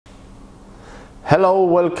Hello,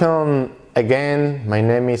 welcome again. My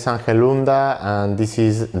name is Angel Lunda and this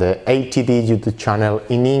is the ATD YouTube channel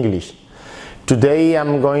in English. Today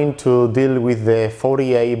I'm going to deal with the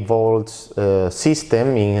 48 volts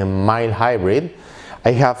system in a Midl Hybrid.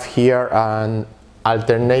 I have here an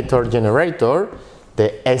alternator generator,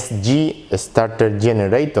 the SG starter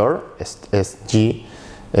generator. SG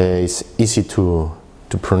is easy to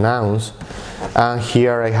pronounce, and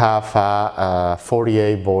here I have a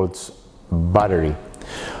 48 volts battery.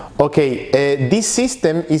 Okay, this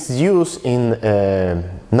system is used in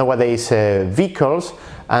nowadays vehicles,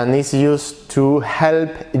 and is used to help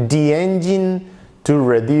the engine to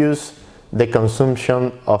reduce the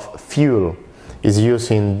consumption of fuel. It's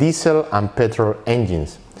used in diesel and petrol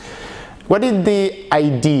engines. What is the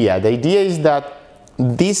idea? The idea is that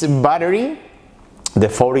this battery, the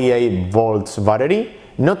 48 volts battery,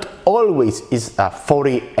 not always is a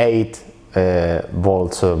 48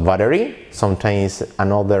 volts battery, sometimes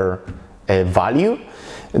another value.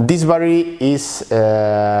 This battery is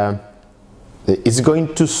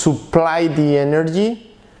going to supply the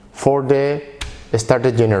energy for the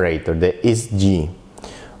starter generator, the SG.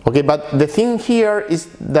 Okay, but the thing here is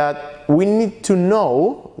that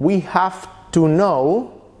we have to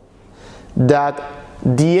know that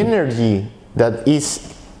the energy that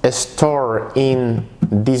is stored in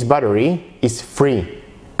this battery is free.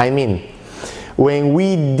 I mean, when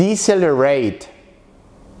we decelerate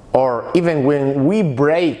or even when we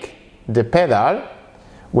brake the pedal,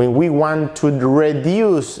 when we want to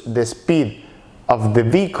reduce the speed of the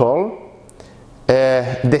vehicle,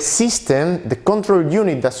 the system, the control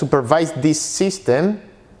unit that supervises this system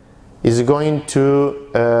is going to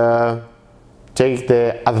take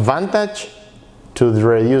the advantage to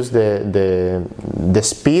reduce the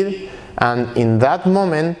speed, and in that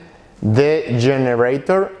moment the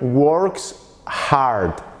generator works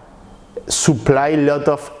hard, supply a lot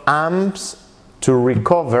of amps to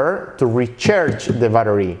recharge the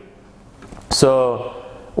battery. So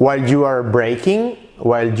while you are braking,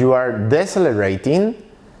 while you are decelerating,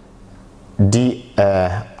 the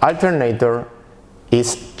alternator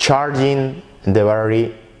is charging the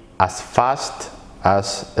battery as fast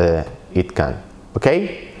as it can.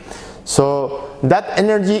 Okay, so that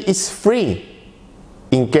energy is free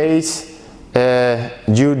in case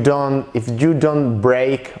if you don't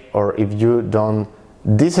brake or if you don't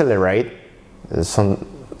decelerate.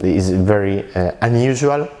 Is very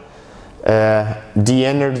unusual. The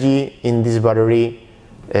energy in this battery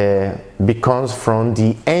becomes from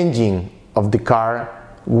the engine of the car,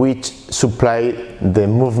 which supply the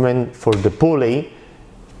movement for the pulley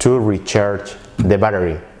to recharge the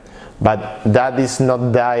battery. But that is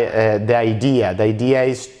not the idea. The idea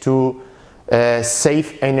is to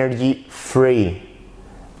save energy free.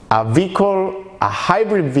 A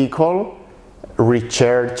hybrid vehicle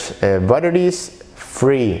recharge batteries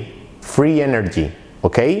free energy,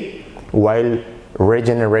 okay, while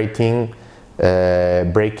regenerating,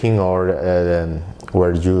 braking, or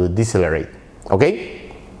where you decelerate.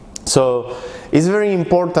 Okay, so it's very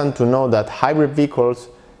important to know that hybrid vehicles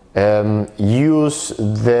use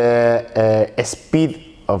the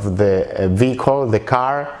speed of the vehicle, the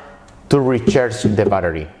car, to recharge the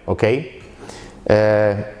battery. Okay,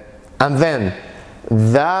 and then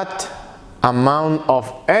that amount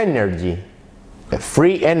of energy,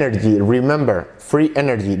 free energy, remember, free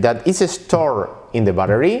energy that is stored in the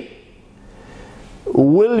battery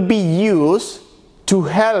will be used to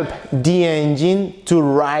help the engine to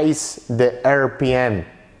raise the RPM.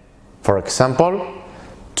 For example,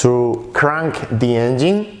 to crank the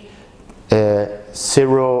engine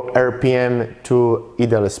 0 RPM to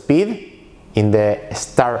idle speed in the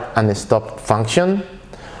start and stop function,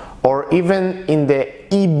 or even in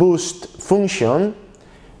the e-boost function,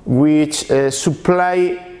 which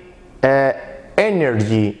supply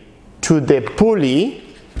energy to the pulley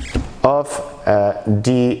of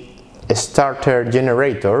the starter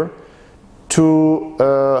generator to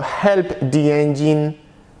help the engine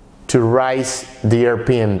to raise the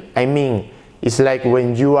RPM. I mean, it's like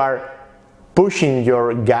when you are pushing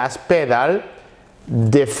your gas pedal,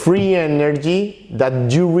 the free energy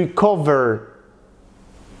that you recover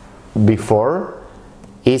before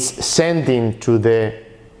is sending to the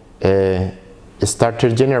starter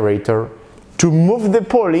generator to move the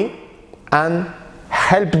pulley and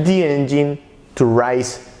help the engine to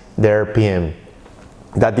raise the RPM.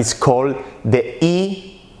 That is called the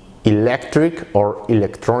electric or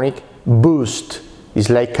electronic boost. It's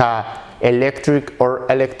like a electric or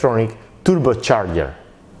electronic turbocharger,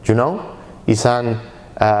 you know? It's a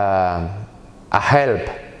help.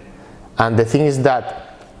 And the thing is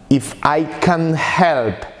that if I can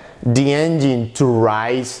help the engine to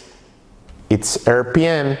rise its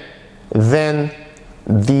RPM, then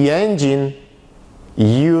the engine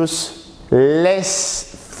use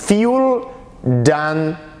less fuel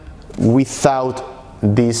than without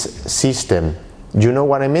this system. You know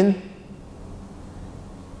what I mean?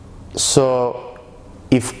 So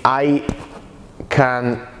if I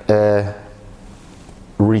can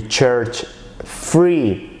recharge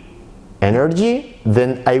free energy,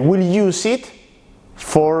 then I will use it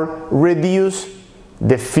for reduce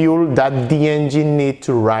the fuel that the engine needs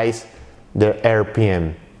to rise the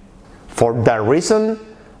RPM. For that reason,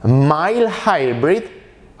 mild hybrid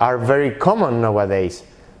are very common nowadays,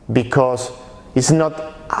 because it's not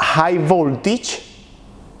high voltage.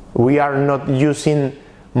 We are not using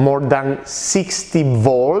more than 60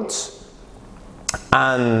 volts,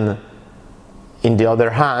 and in the other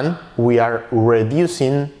hand we are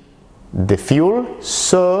reducing the fuel,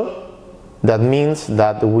 so that means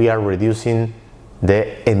that we are reducing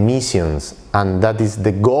the emissions, and that is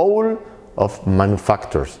the goal of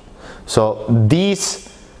manufacturers. So this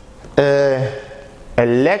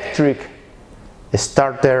electric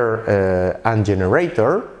starter and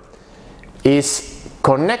generator is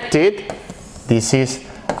connected. This is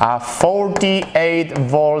a 48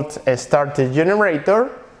 volt starter generator.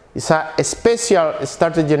 It's a special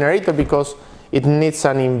starter generator because it needs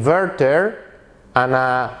an inverter and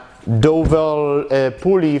a double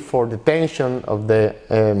pulley for the tension of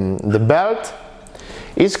the belt.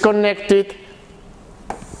 It's connected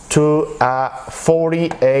to a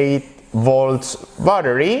 48 volts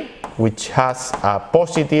battery, which has a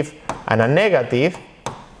positive and a negative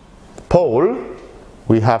pole.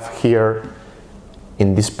 We have here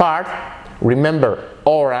in this part. Remember,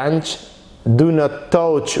 orange, do not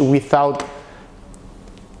touch without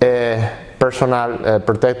personal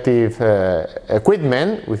protective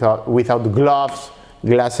equipment, without gloves,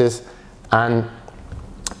 glasses and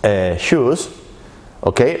shoes.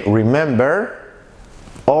 Okay, remember,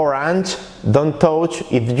 orange, don't touch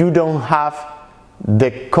if you don't have the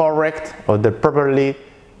correct or the properly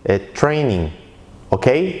training.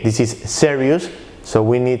 Okay, this is serious, so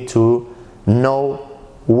we need to know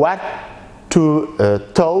what to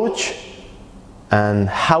touch and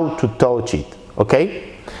how to touch it.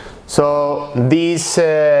 Okay, so this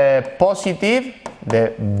positive,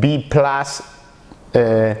 the B plus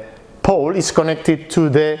pole, is connected to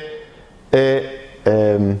the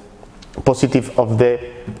positive of the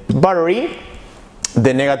battery.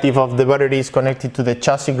 The negative of the battery is connected to the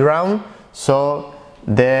chassis ground, so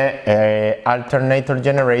the alternator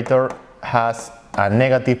generator has a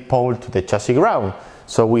negative pole to the chassis ground.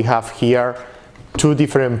 So we have here two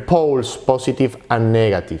different poles, positive and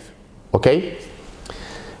negative. Okay,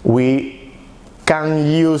 we can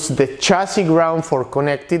use the chassis ground for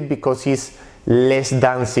connected because it's less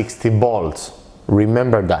than 60 volts.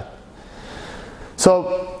 Remember that.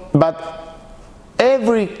 So, but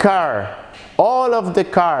every car, all of the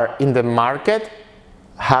car in the market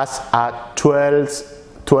has a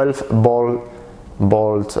 12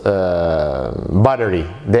 volt battery,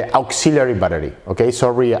 the auxiliary battery. Okay,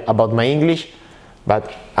 sorry about my English,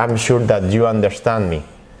 but I'm sure that you understand me.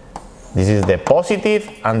 This is the positive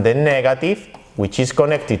and the negative, which is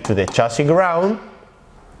connected to the chassis ground,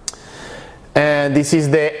 and this is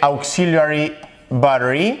the auxiliary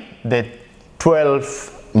battery, the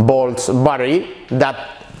 12 volts battery that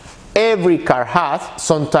every car has.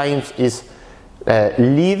 Sometimes is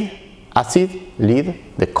lead acid,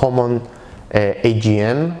 the common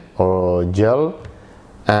AGM or gel,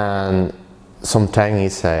 and sometimes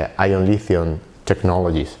it's ion lithium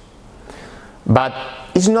technologies. But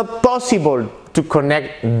it's not possible to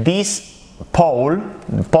connect this pole,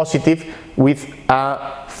 positive, with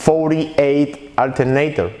a 48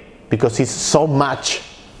 alternator because it's so much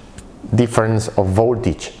difference of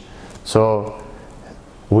voltage. So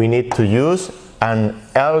we need to use an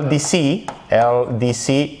LDC,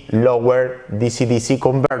 lower DC-DC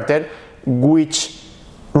converter, which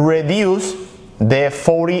reduce the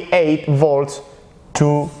 48 volts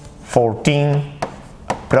to 14,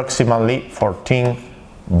 approximately 14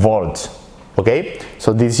 volts. Okay,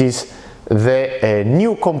 so this is the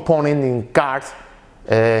new component in cars.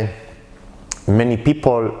 Many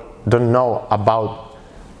people don't know about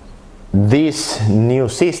this new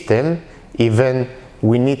system. Even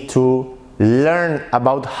we need to learn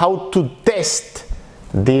about how to test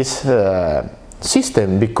this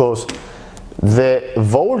system, because the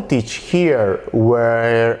voltage here,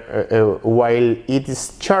 where while it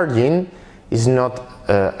is charging, is not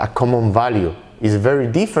a common value. It's very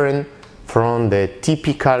different from the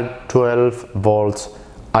typical 12 volts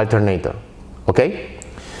alternator. Okay,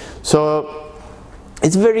 so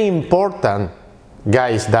it's very important,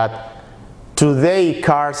 guys, that today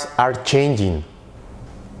cars are changing.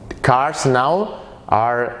 Cars now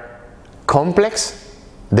are complex.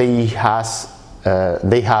 They have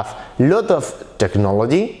lot of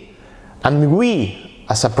technology, and we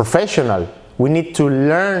as a professional, we need to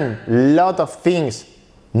learn a lot of things,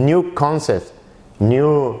 new concepts,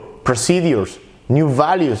 new procedures, new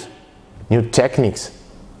values, new techniques,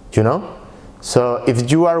 you know. So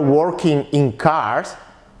if you are working in cars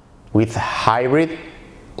with hybrid,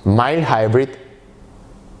 mild hybrid,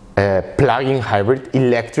 plug-in hybrid,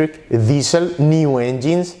 electric, diesel, new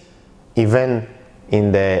engines, even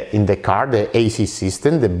in the car, the AC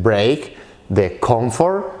system, the brake, the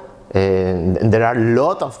comfort, and there are a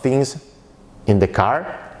lot of things in the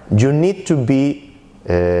car. You need to be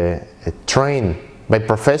trained by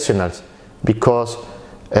professionals, because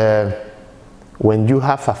when you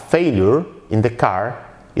have a failure in the car,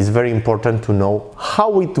 it's very important to know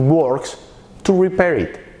how it works to repair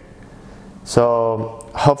it. So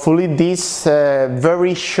hopefully this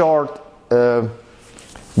very short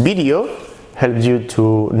video helps you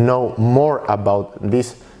to know more about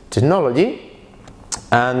this technology,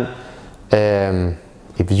 and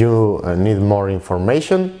if you need more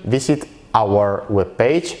information, visit our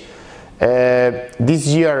webpage. This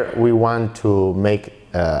year we want to make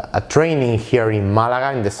a training here in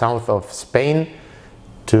Malaga, in the south of Spain,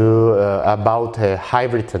 about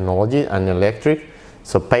hybrid technology and electric.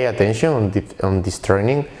 So pay attention on this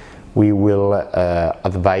training. We will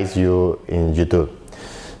advise you in YouTube.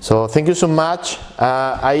 So thank you so much.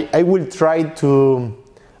 I will try to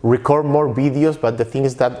record more videos, but the thing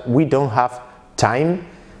is that we don't have time.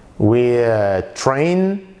 We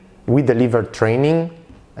train, we deliver training,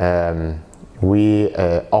 we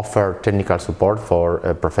offer technical support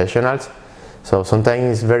for professionals. So sometimes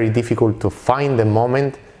it's very difficult to find the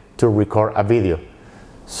moment to record a video.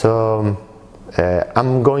 So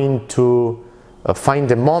I'm going to find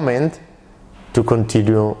the moment to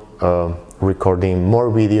continue recording more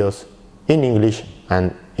videos in English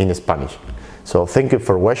and in Spanish. So thank you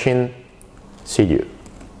for watching. See you.